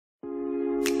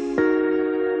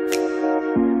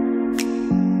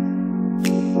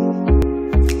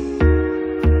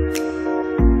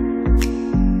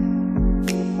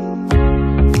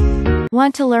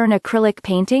Want to learn acrylic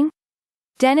painting?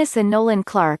 Dennis and Nolan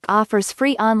Clark offers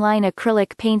free online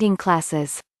acrylic painting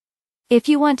classes. If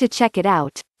you want to check it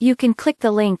out, you can click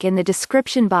the link in the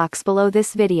description box below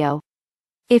this video.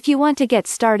 If you want to get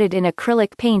started in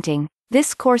acrylic painting,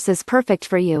 this course is perfect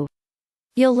for you.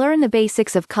 You'll learn the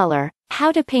basics of color,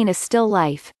 how to paint a still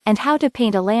life, and how to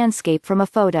paint a landscape from a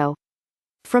photo.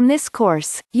 From this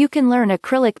course, you can learn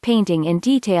acrylic painting in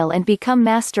detail and become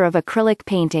master of acrylic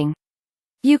painting.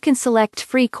 You can select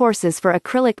free courses for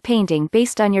acrylic painting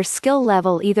based on your skill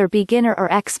level, either beginner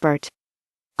or expert.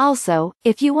 Also,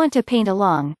 if you want to paint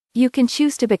along, you can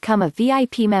choose to become a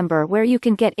VIP member where you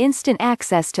can get instant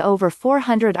access to over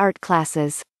 400 art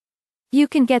classes. You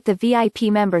can get the VIP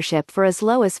membership for as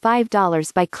low as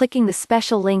 $5 by clicking the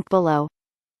special link below.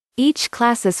 Each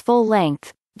class is full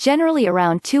length, generally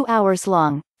around 2 hours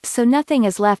long, so nothing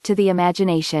is left to the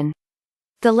imagination.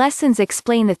 The lessons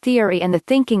explain the theory and the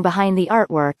thinking behind the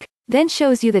artwork, then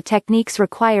shows you the techniques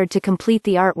required to complete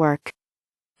the artwork.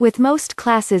 With most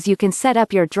classes you can set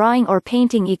up your drawing or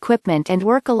painting equipment and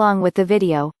work along with the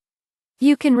video.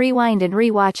 You can rewind and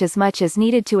rewatch as much as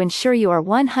needed to ensure you are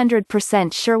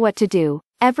 100% sure what to do,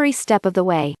 every step of the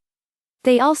way.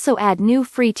 They also add new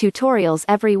free tutorials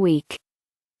every week,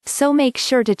 so make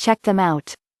sure to check them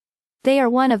out. They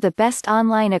are one of the best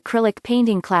online acrylic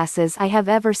painting classes I have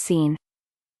ever seen.